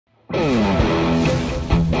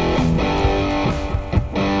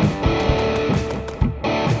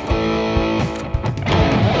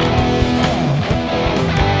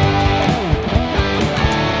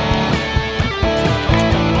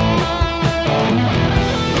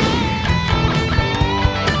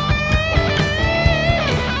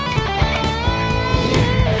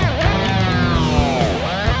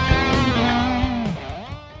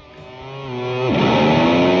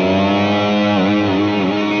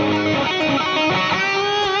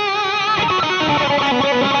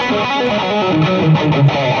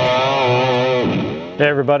Hey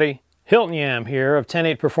everybody, Hilton Yam here of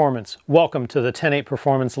 10.8 Performance. Welcome to the 10.8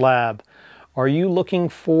 Performance Lab. Are you looking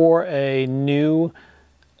for a new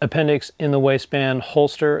appendix in the waistband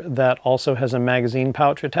holster that also has a magazine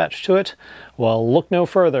pouch attached to it? Well, look no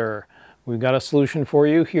further. We've got a solution for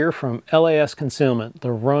you here from LAS Concealment,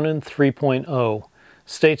 the Ronin 3.0.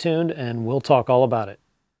 Stay tuned and we'll talk all about it.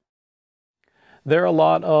 There are a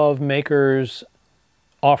lot of makers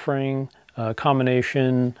offering a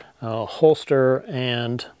combination holster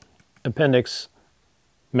and appendix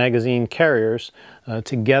magazine carriers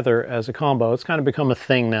together as a combo. It's kind of become a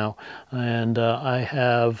thing now, and I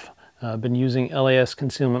have been using LAS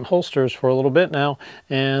Concealment holsters for a little bit now,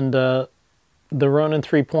 and the Ronin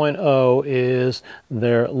 3.0 is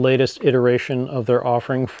their latest iteration of their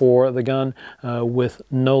offering for the gun with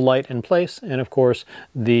no light in place, and of course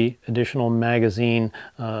the additional magazine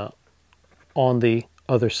on the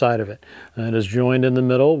other side of it. It is joined in the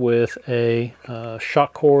middle with a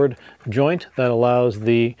shock cord joint that allows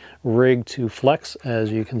the rig to flex,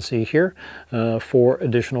 as you can see here, for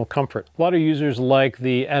additional comfort. A lot of users like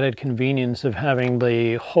the added convenience of having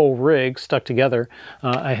the whole rig stuck together.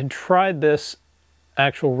 I had tried this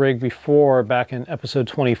actual rig before back in episode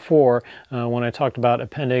 24 when I talked about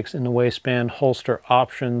appendix in the waistband holster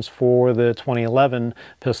options for the 2011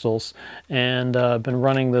 pistols, and been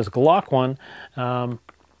running this Glock one.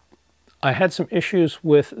 I had some issues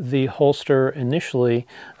with the holster initially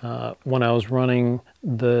when I was running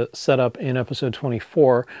the setup in episode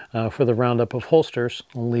 24 for the roundup of holsters.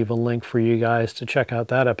 I'll leave a link for you guys to check out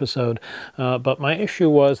that episode. But my issue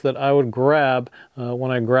was that I would grab,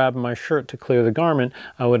 when I grabbed my shirt to clear the garment,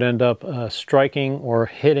 I would end up striking or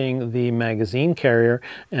hitting the magazine carrier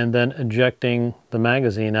and then ejecting the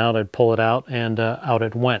magazine out. I'd pull it out and out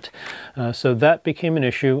it went. So that became an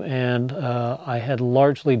issue, and I had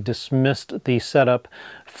largely dismissed the setup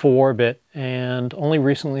for a bit and only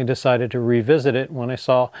recently decided to revisit it when I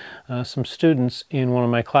saw some students in one of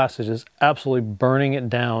my classes just absolutely burning it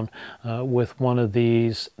down with one of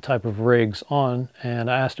these type of rigs on,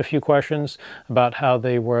 and I asked a few questions about how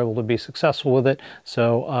they were able to be successful with it,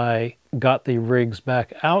 so I got the rigs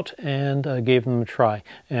back out and gave them a try.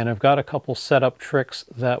 And I've got a couple setup tricks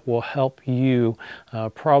that will help you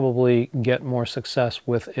probably get more success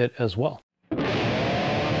with it as well.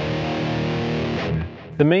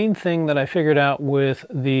 The main thing that I figured out with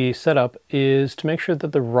the setup is to make sure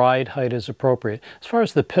that the ride height is appropriate. As far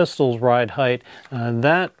as the pistol's ride height,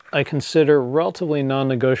 that I consider relatively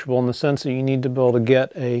non-negotiable in the sense that you need to be able to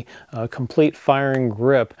get a complete firing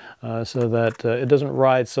grip so that it doesn't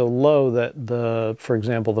ride so low that for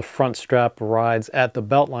example, the front strap rides at the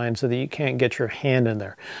belt line so that you can't get your hand in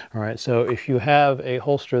there. All right, so if you have a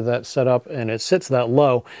holster that's set up and it sits that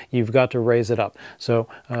low, you've got to raise it up. So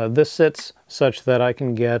this sits such that I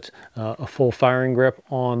can get a full firing grip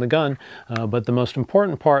on the gun, but the most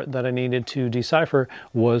important part that I needed to decipher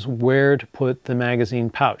was where to put the magazine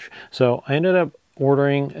pouch. So I ended up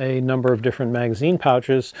ordering a number of different magazine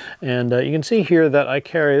pouches, and you can see here that I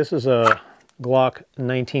carry, this is a Glock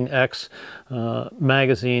 19X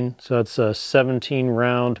magazine, so it's a 17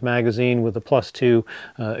 round magazine with a +2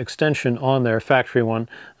 extension on there, factory one,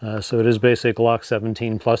 so it is basically Glock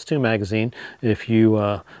 17 +2 magazine. If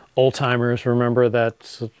you old timers remember,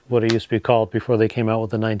 that's what it used to be called before they came out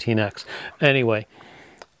with the 19X. Anyway,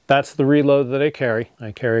 that's the reload that I carry.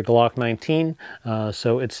 I carry Glock 19,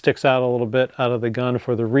 so it sticks out a little bit out of the gun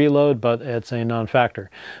for the reload, but it's a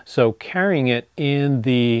non-factor. So carrying it in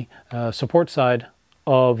the support side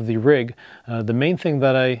of the rig, the main thing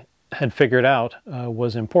that I had figured out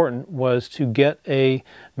was important was to get a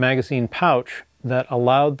magazine pouch that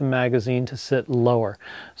allowed the magazine to sit lower.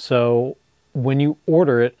 So when you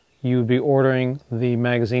order it, you'd be ordering the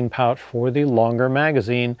magazine pouch for the longer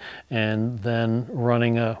magazine and then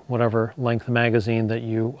running a whatever length magazine that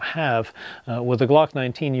you have. With the Glock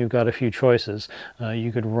 19, you've got a few choices.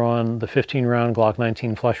 You could run the 15 round Glock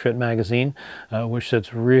 19 flush fit magazine, which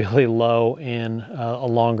sits really low in a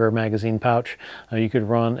longer magazine pouch. You could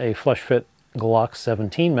run a flush fit Glock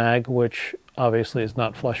 17 mag, which obviously is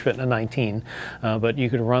not flush fit in a 19, but you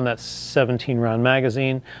could run that 17 round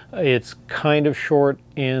magazine. It's kind of short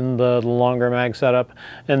in the longer mag setup.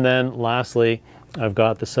 And then lastly, I've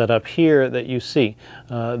got the setup here that you see.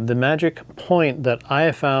 The magic point that I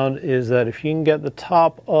have found is that if you can get the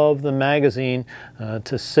top of the magazine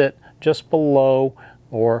to sit just below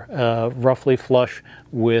or roughly flush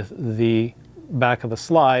with the back of the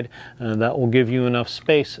slide. That will give you enough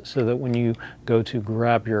space so that when you go to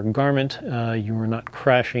grab your garment, you are not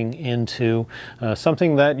crashing into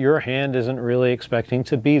something that your hand isn't really expecting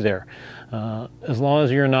to be there. As long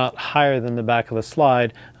as you're not higher than the back of the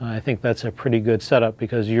slide, I think that's a pretty good setup,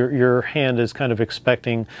 because your hand is kind of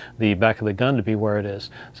expecting the back of the gun to be where it is.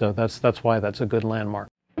 So that's why that's a good landmark.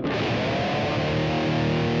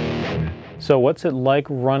 So what's it like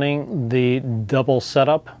running the double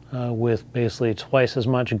setup with basically twice as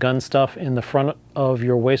much gun stuff in the front of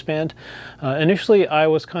your waistband? Initially, I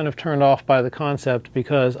was kind of turned off by the concept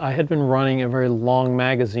because I had been running a very long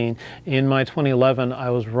magazine. In my 2011, I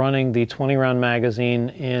was running the 20-round magazine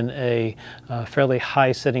in a fairly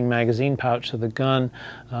high-sitting magazine pouch, so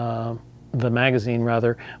the magazine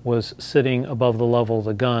rather, was sitting above the level of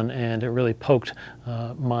the gun, and it really poked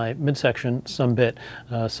my midsection some bit,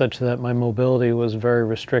 such that my mobility was very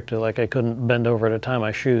restricted, like I couldn't bend over to tie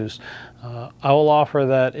my shoes. I will offer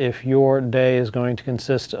that if your day is going to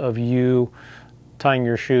consist of you tying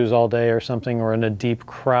your shoes all day or something, or in a deep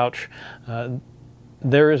crouch,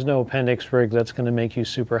 there is no appendix rig that's going to make you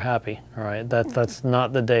super happy. All right, that's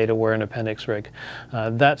not the day to wear an appendix rig.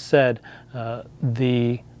 That said,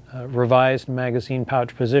 the revised magazine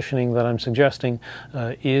pouch positioning that I'm suggesting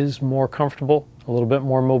is more comfortable, a little bit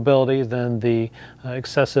more mobility than the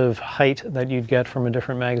excessive height that you'd get from a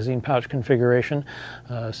different magazine pouch configuration.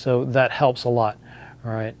 So that helps a lot.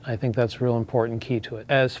 All right, I think that's a real important key to it.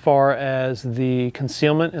 As far as the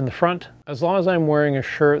concealment in the front, as long as I'm wearing a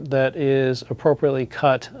shirt that is appropriately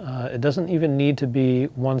cut, it doesn't even need to be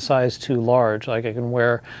one size too large. Like, I can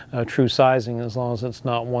wear true sizing as long as it's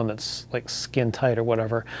not one that's like skin tight or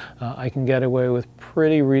whatever. I can get away with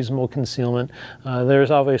pretty reasonable concealment. There's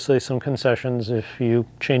obviously some concessions if you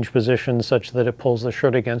change positions such that it pulls the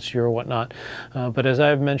shirt against you or whatnot. But as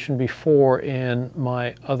I've mentioned before in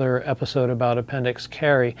my other episode about appendix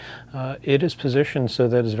carry, it is positioned so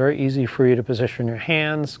that it's very easy for you to position your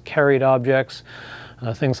hands, carried objects,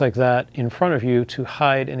 things like that in front of you to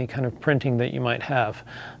hide any kind of printing that you might have.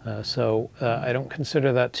 So I don't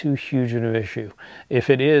consider that too huge of an issue. If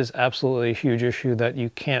it is absolutely a huge issue that you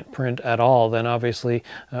can't print at all, then obviously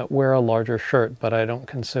wear a larger shirt, but I don't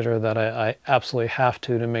consider that I absolutely have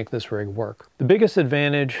to make this rig work. The biggest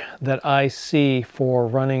advantage that I see for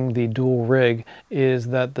running the dual rig is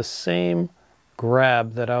that the same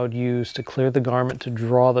grab that I would use to clear the garment to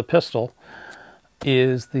draw the pistol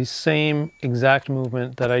is the same exact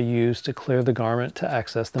movement that I use to clear the garment to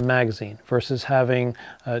access the magazine, versus having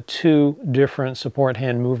two different support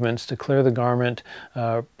hand movements to clear the garment.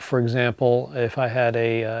 For example, if I had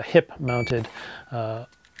a hip mounted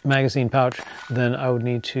magazine pouch, then I would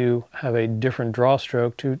need to have a different draw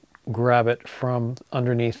stroke to grab it from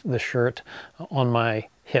underneath the shirt on my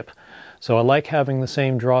hip. So I like having the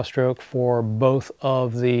same draw stroke for both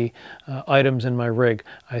of the items in my rig.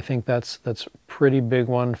 I think that's a pretty big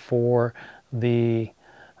one for the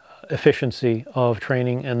efficiency of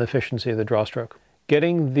training and the efficiency of the draw stroke.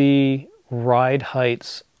 Getting the ride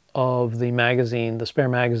heights of the magazine, the spare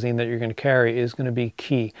magazine that you're going to carry, is going to be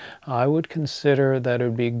key. I would consider that it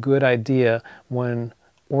would be a good idea when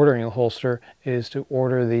ordering a holster is to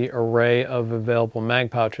order the array of available mag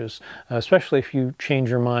pouches, especially if you change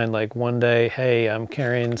your mind. Like one day, hey, I'm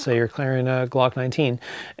carrying, say you're carrying a Glock 19,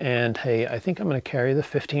 and hey, I think I'm going to carry the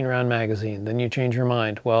 15-round magazine. Then you change your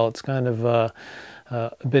mind. Well, it's kind of a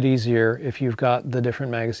bit easier if you've got the different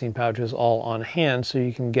magazine pouches all on hand, so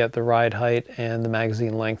you can get the ride height and the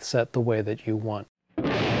magazine length set the way that you want.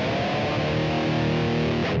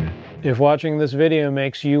 If watching this video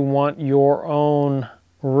makes you want your own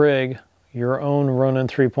rig, your own Ronin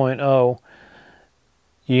 3.0,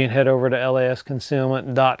 you can head over to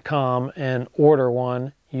lasconcealment.com and order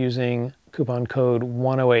one using coupon code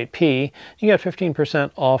 108P. You get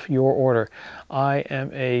 15% off your order. I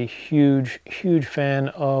am a huge fan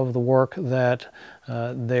of the work that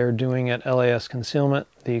they're doing at LAS Concealment.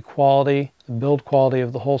 The quality, the build quality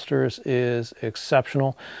of the holsters is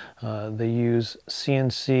exceptional. They use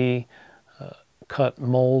CNC cut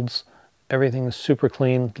molds. Everything is super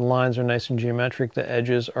clean. The lines are nice and geometric. The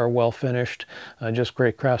edges are well finished. Just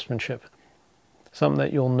great craftsmanship. Something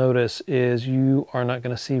that you'll notice is you are not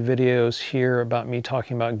going to see videos here about me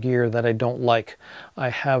talking about gear that I don't like. I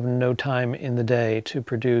have no time in the day to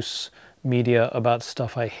produce media about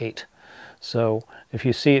stuff I hate. So if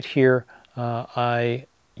you see it here, I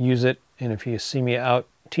use it. And if you see me out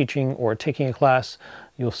teaching or taking a class,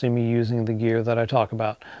 you'll see me using the gear that I talk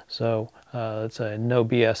about. So it's a no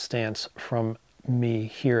BS stance from me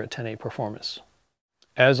here at 10.8 Performance.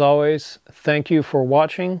 As always, thank you for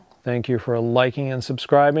watching. Thank you for liking and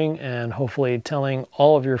subscribing, and hopefully telling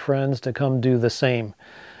all of your friends to come do the same.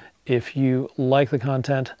 If you like the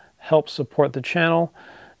content, help support the channel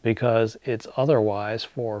because it's otherwise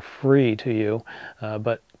for free to you.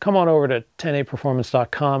 But come on over to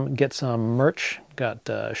 108performance.com, get some merch. Got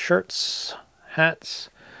shirts, hats,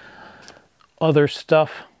 other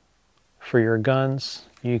stuff for your guns.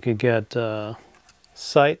 You could get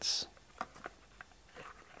sights,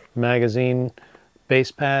 magazine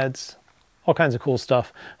base pads, all kinds of cool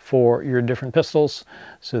stuff for your different pistols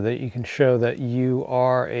so that you can show that you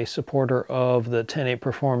are a supporter of the 10.8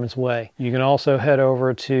 Performance way. You can also head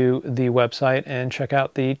over to the website and check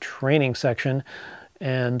out the training section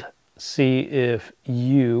and see if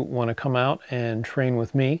you want to come out and train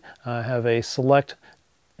with me. I have a select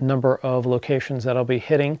number of locations that I'll be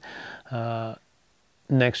hitting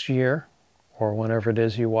next year or whenever it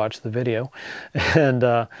is you watch the video,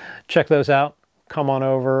 and check those out. Come on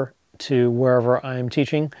over to wherever I am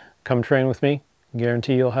teaching. Come train with me.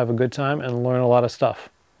 Guarantee you'll have a good time and learn a lot of stuff.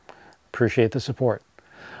 Appreciate the support.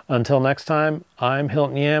 Until next time, I'm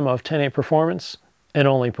Hilton Yam of 10.8 Performance, and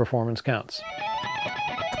only performance counts.